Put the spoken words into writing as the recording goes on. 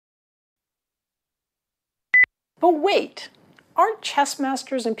But wait, aren't chess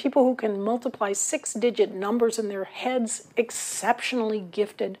masters and people who can multiply 6-digit numbers in their heads exceptionally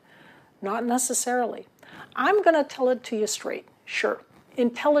gifted? Not necessarily. I'm going to tell it to you straight. Sure,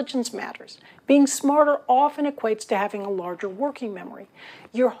 intelligence matters. Being smarter often equates to having a larger working memory.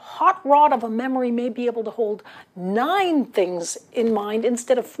 Your hot rod of a memory may be able to hold 9 things in mind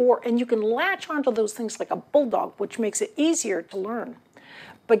instead of 4, and you can latch onto those things like a bulldog, which makes it easier to learn.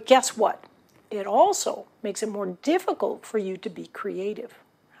 But guess what? It also makes it more difficult for you to be creative.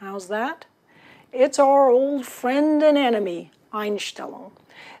 How's that? It's our old friend and enemy, Einstellung.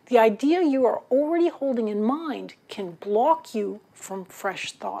 The idea you are already holding in mind can block you from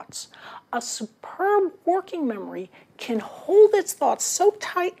fresh thoughts. A superb working memory can hold its thoughts so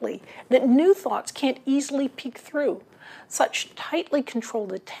tightly that new thoughts can't easily peek through. Such tightly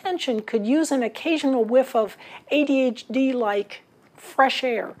controlled attention could use an occasional whiff of ADHD-like fresh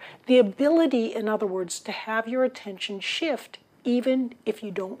air, the ability, in other words, to have your attention shift even if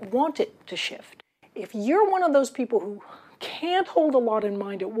you don't want it to shift. If you're one of those people who can't hold a lot in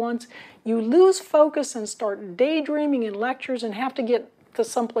mind at once, you lose focus and start daydreaming in lectures and have to get to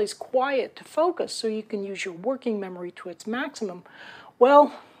someplace quiet to focus so you can use your working memory to its maximum,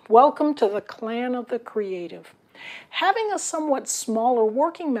 well, welcome to the clan of the creative. Having a somewhat smaller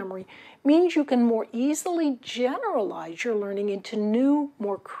working memory means you can more easily generalize your learning into new,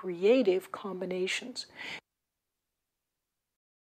 more creative combinations.